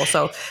other people.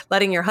 So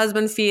letting your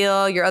husband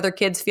feel, your other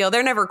kids feel.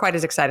 They're never quite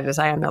as excited as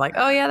I am. They're like,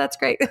 oh yeah, that's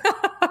great.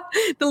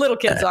 The little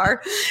kids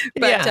are.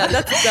 But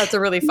that's a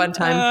really fun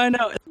time. I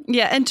know.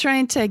 Yeah. And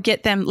trying to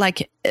get them,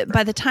 like,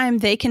 by the time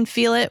they can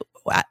feel it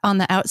on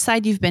the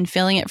outside, you've been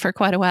feeling it for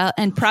quite a while,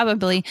 and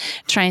probably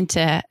trying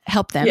to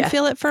help them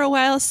feel it for a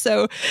while.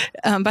 So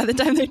by the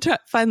time they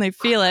finally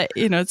feel it,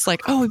 it's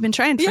like, oh, we've been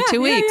trying for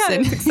 2 weeks.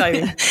 And it's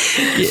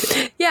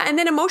exciting. Yeah. And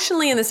then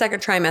emotionally in the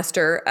second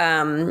trimester,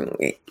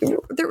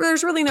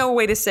 there's really no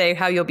way to say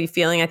how you'll be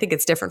feeling. I think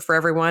it's different for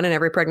everyone and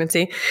every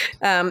pregnancy.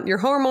 Your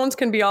hormones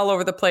can be all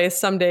over the place.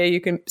 Some days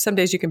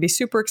you can be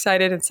super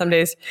excited, and some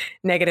days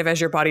negative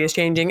as your body is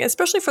changing,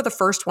 especially for the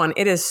first one.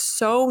 It is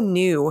so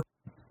new.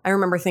 I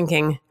remember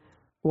thinking,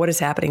 what is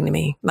happening to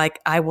me? Like,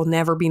 I will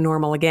never be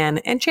normal again.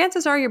 And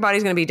chances are your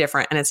body's going to be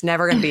different, and it's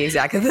never going to be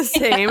exactly the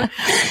same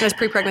as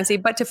pre-pregnancy.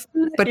 But to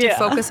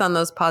focus on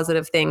those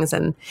positive things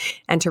and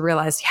to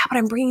realize, but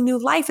I'm bringing new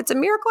life. It's a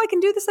miracle I can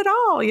do this at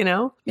all,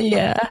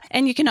 Yeah.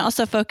 And you can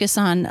also focus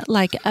on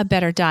like a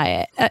better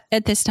diet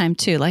at this time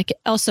too. Like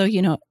also,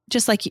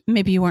 just like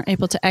maybe you weren't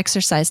able to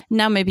exercise,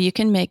 now maybe you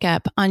can make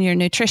up on your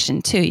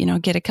nutrition too,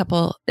 get a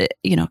couple,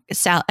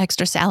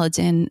 extra salads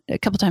in a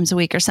couple times a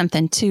week or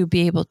something to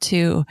be able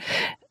to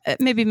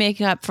maybe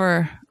make up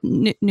for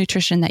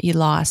nutrition that you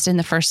lost in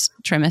the first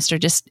trimester,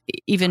 just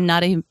even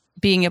not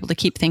being able to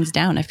keep things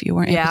down if you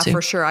weren't able to. Yeah,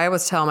 for sure. I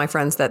always tell my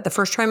friends that the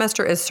first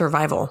trimester is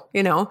survival,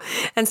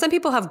 and some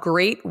people have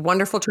great,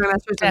 wonderful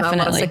trimesters and not a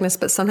lot of sickness,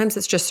 but sometimes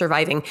it's just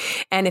surviving.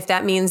 And if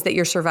that means that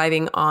you're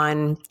surviving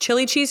on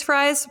chili cheese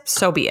fries,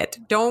 so be it.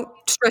 Don't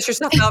stress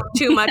yourself out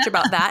too much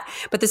about that.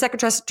 But the second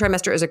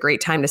trimester is a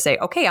great time to say,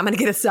 okay, I'm going to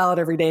get a salad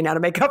every day now to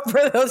make up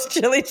for those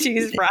chili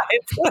cheese fries.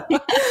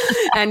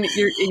 And if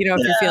you're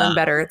feeling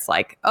better, it's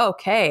like,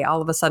 okay,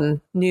 all of a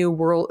sudden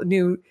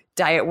new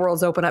diet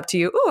worlds open up to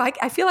you. Oh,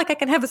 I feel like I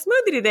can have a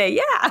smoothie today.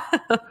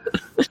 Yeah.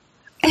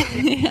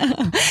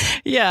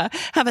 Yeah.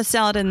 Have a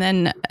salad and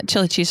then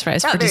chili cheese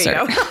fries for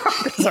dessert.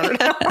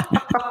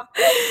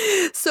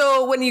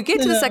 So when you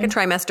get to the second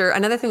trimester,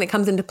 another thing that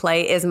comes into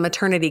play is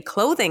maternity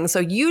clothing. So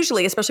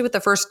usually, especially with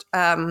the first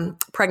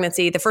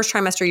pregnancy, the first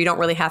trimester, you don't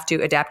really have to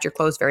adapt your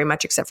clothes very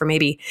much, except for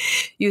maybe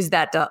use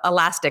that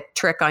elastic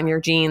trick on your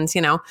jeans,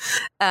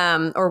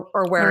 or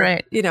wear,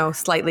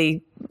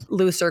 slightly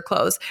looser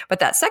clothes. But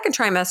that second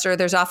trimester,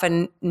 there's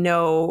often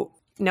no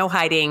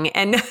hiding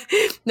and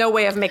no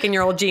way of making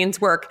your old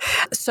jeans work.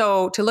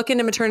 So to look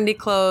into maternity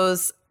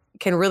clothes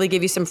can really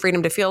give you some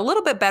freedom to feel a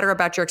little bit better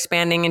about your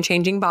expanding and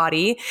changing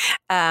body.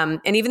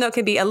 And even though it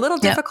can be a little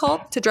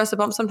difficult to dress a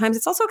bump sometimes,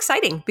 it's also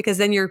exciting because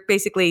then you're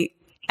basically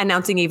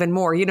announcing even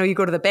more. You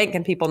go to the bank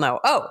and people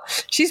know, oh,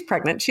 she's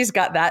pregnant. She's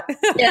got that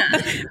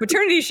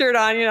maternity shirt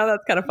on.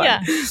 That's kind of fun.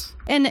 Yeah.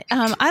 And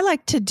I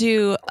like to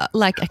do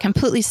like a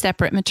completely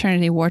separate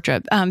maternity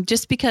wardrobe,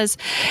 just because,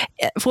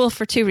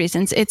 for two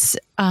reasons.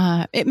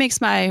 It makes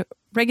my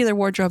regular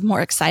wardrobe more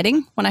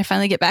exciting when I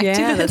finally get back to it.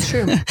 Yeah, that's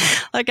true.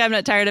 Like I'm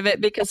not tired of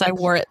it because I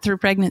wore it through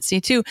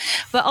pregnancy too.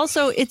 But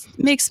also it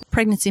makes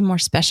pregnancy more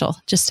special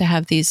just to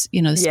have these,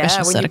 special set of clothes.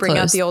 Yeah, when you bring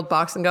out the old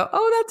box and go,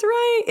 oh, that's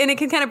right. And it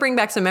can kind of bring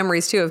back some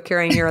memories too of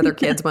carrying your other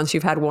kids once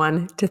you've had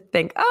one to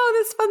think, oh,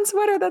 this fun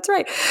sweater, that's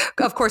right.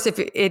 Of course, if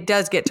it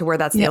does get to where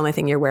that's the only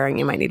thing you're wearing,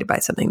 you might need to buy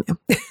something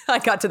new. I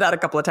got to that a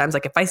couple of times.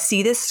 Like if I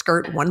see this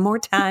skirt one more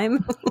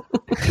time.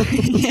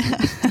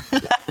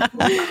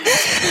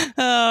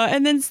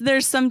 And then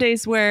there's some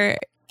days where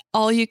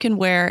all you can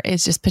wear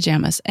is just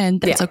pajamas, and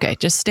that's okay.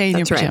 Just stay in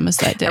your pajamas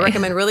that day. I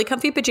recommend really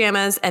comfy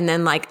pajamas and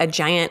then like a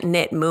giant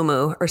knit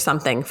muumuu or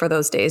something for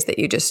those days that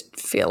you just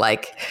feel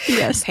like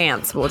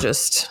pants will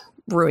just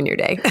ruin your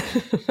day.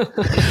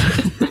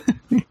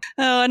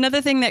 Oh,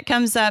 another thing that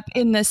comes up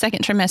in the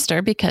second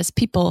trimester, because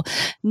people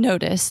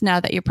notice now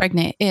that you're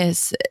pregnant,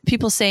 is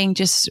people saying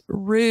just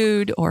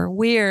rude or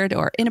weird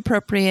or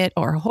inappropriate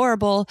or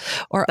horrible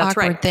or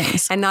awkward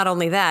things. And not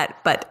only that,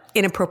 but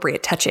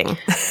inappropriate touching.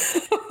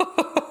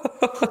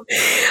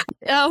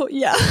 Oh,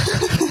 yeah.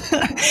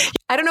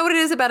 I don't know what it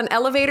is about an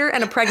elevator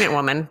and a pregnant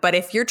woman, but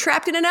if you're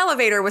trapped in an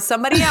elevator with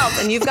somebody else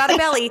and you've got a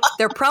belly,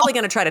 they're probably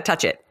going to try to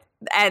touch it.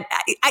 And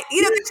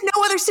there's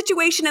no other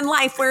situation in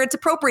life where it's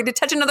appropriate to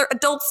touch another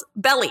adult's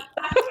belly.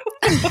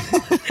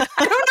 I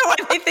don't know why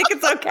they think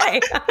it's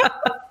okay.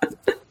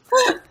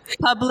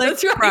 Public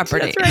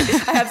property. That's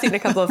right. I have seen a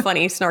couple of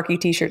funny, snarky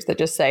T-shirts that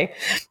just say,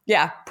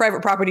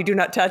 private property, do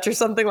not touch, or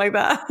something like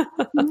that.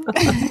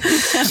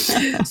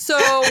 So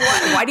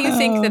why do you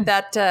think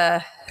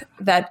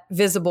that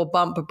visible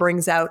bump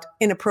brings out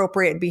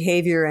inappropriate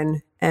behavior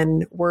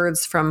and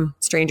words from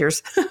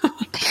strangers?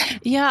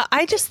 Yeah,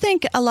 I just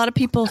think a lot of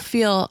people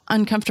feel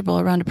uncomfortable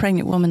around a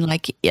pregnant woman.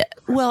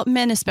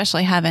 Men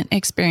especially haven't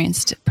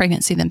experienced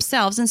pregnancy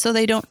themselves, and so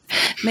they don't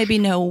maybe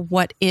know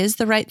what is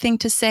the right thing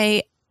to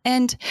say.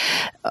 And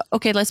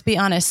okay, let's be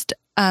honest.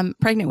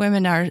 Pregnant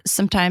women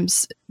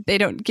sometimes they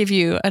don't give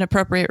you an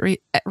appropriate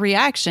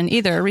reaction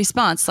either, a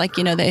response. Like,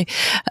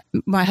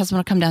 my husband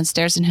will come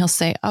downstairs and he'll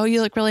say, "Oh,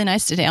 you look really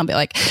nice today." I'll be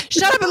like,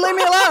 "Shut up and leave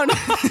me alone."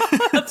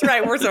 That's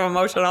right. We're so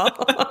emotional.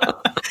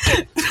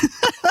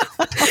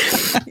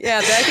 Yeah,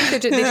 I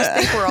think they just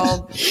think we're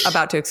all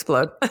about to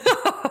explode.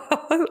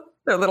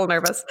 They're a little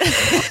nervous.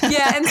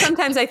 Yeah. And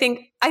sometimes I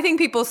think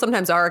people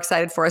sometimes are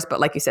excited for us, but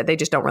like you said, they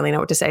just don't really know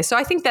what to say. So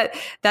I think that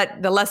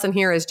the lesson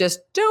here is just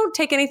don't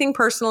take anything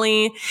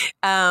personally,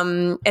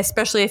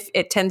 especially if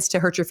it tends to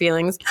hurt your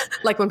feelings.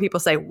 Like when people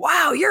say,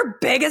 "Wow, you're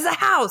big as a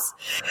house."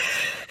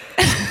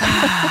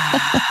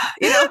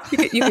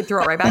 You could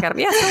throw it right back at them.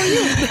 Yeah, so are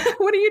you.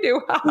 What do you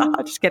do?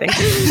 Just kidding.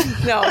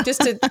 No,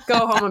 just to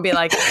go home and be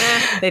like,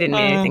 they didn't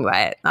mean anything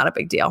by it. Not a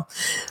big deal.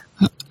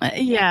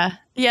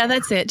 Yeah,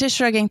 that's it. Just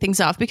shrugging things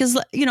off because,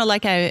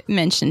 like I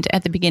mentioned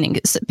at the beginning,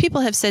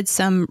 people have said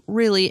some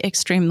really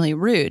extremely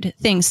rude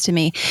things to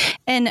me.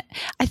 And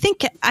I think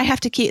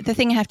the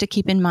thing I have to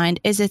keep in mind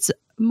is it's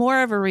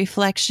more of a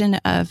reflection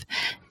of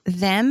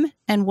them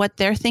and what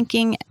they're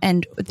thinking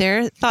and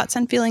their thoughts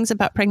and feelings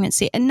about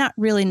pregnancy, and not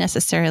really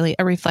necessarily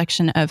a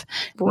reflection of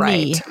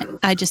me.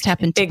 I just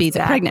happen to be the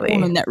pregnant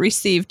woman that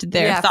received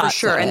their thoughts. Yeah, for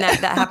sure. And that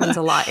happens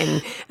a lot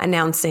in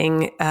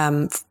announcing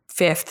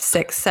fifth,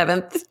 sixth,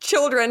 seventh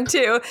children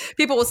too.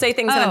 People will say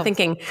things and I'm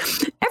thinking,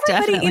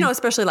 everybody, definitely.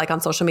 Especially like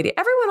on social media,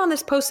 everyone on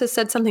this post has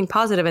said something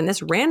positive and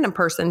this random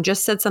person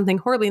just said something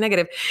horribly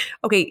negative.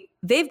 Okay,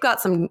 they've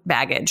got some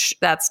baggage.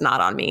 That's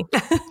not on me.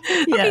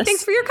 Okay,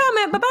 thanks for your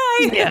comment.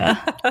 Bye-bye.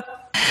 Yeah.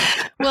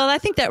 Well, I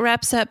think that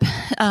wraps up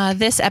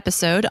this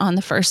episode on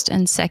the first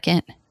and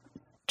second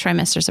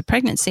trimesters of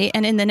pregnancy.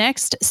 And in the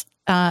next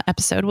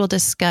episode, we'll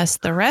discuss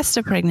the rest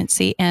of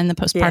pregnancy and the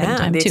postpartum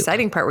time the too.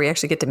 exciting part where you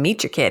actually get to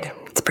meet your kid.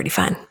 It's pretty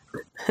fun.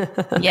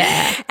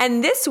 Yeah.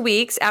 And this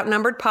week's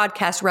Outnumbered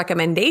podcast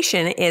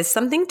recommendation is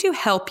something to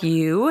help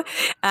you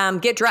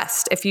get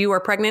dressed if you are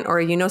pregnant or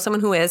you know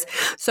someone who is.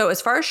 So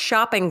as far as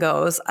shopping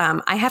goes,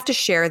 I have to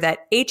share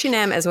that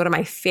H&M is one of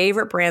my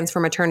favorite brands for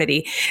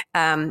maternity.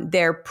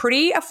 They're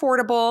pretty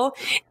affordable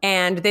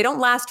and they don't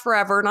last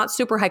forever, not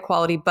super high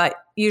quality, but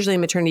usually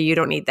in maternity, you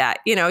don't need that.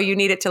 You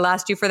need it to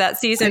last you for that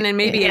season and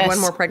maybe one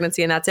more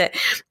pregnancy and that's it.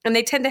 And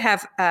they tend to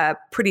have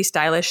pretty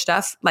stylish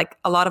stuff. Like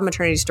a lot of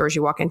maternity stores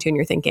you walk into and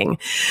you're thinking,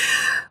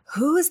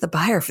 who is the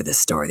buyer for this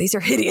store? These are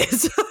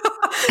hideous.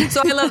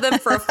 So I love them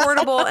for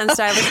affordable and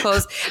stylish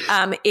clothes.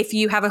 If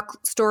you have a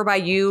store by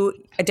you,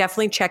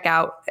 definitely check it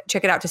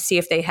out to see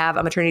if they have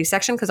a maternity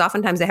section, because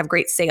oftentimes they have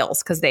great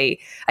sales because I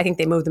think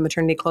they move the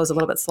maternity clothes a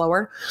little bit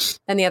slower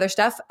than the other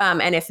stuff.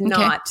 And if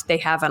not, they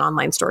have an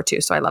online store too.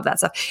 So I love that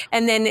stuff.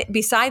 And then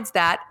besides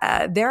that,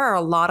 there are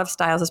a lot of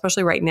styles,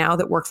 especially right now,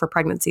 that work for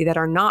pregnancy that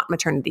are not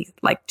maternity,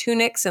 like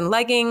tunics and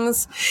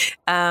leggings,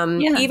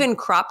 even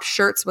cropped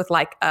shirts with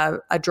like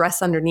a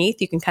dress underneath.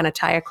 You can kind of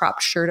tie a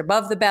cropped shirt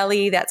above the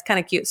belly. That's kind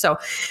of cute. So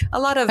a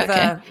lot of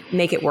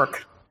make it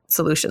work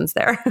solutions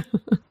there.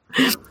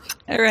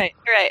 Right.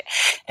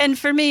 And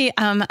for me,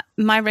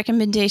 my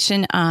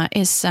recommendation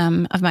is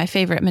some of my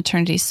favorite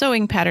maternity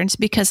sewing patterns,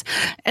 because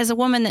as a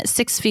woman that's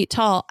 6 feet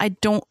tall, I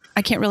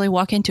can't really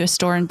walk into a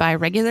store and buy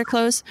regular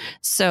clothes.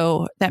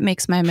 So that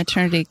makes my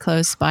maternity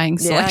clothes buying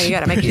selection. You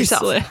got to make it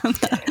yourself.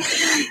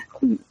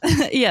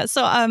 Yeah.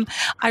 So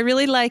I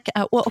really like,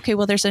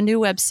 there's a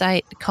new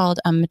website called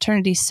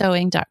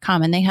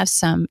maternitysewing.com, and they have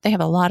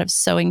a lot of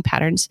sewing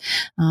patterns,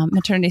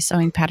 maternity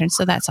sewing patterns.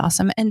 So that's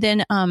awesome. And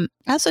then I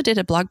also did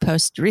a blog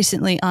post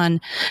recently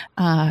on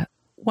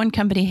one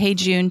company, Hey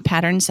June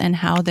Patterns, and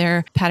how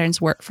their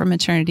patterns work for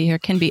maternity or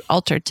can be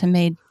altered to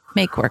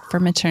make work for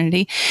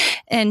maternity.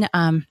 And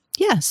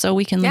so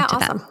we can link to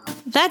that.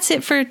 That's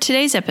it for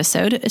today's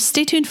episode.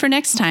 Stay tuned for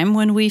next time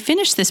when we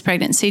finish this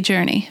pregnancy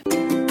journey.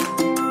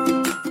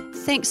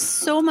 Thanks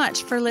so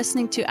much for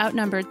listening to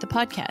Outnumbered the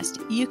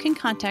Podcast. You can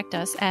contact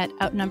us at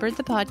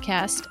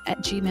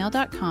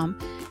outnumberedthepodcast@gmail.com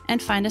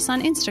and find us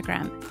on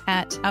Instagram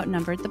at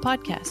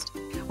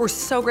outnumberedthepodcast. We're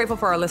so grateful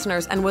for our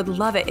listeners and would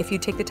love it if you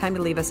take the time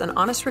to leave us an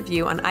honest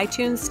review on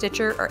iTunes,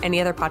 Stitcher, or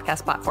any other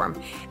podcast platform.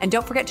 And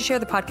don't forget to share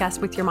the podcast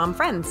with your mom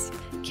friends.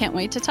 Can't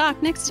wait to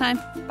talk next time.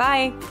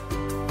 Bye.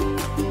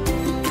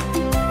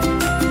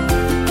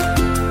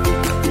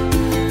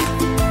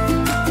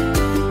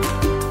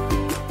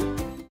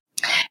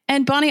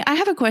 And Bonnie, I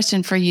have a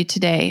question for you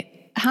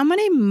today. How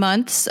many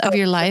months of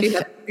your life?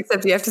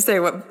 Except you have to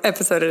say what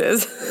episode it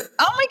is.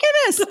 Oh my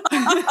goodness.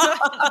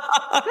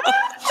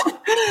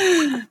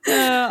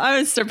 I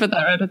would start with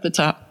that right at the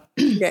top.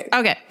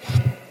 Okay.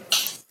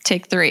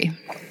 Take 3.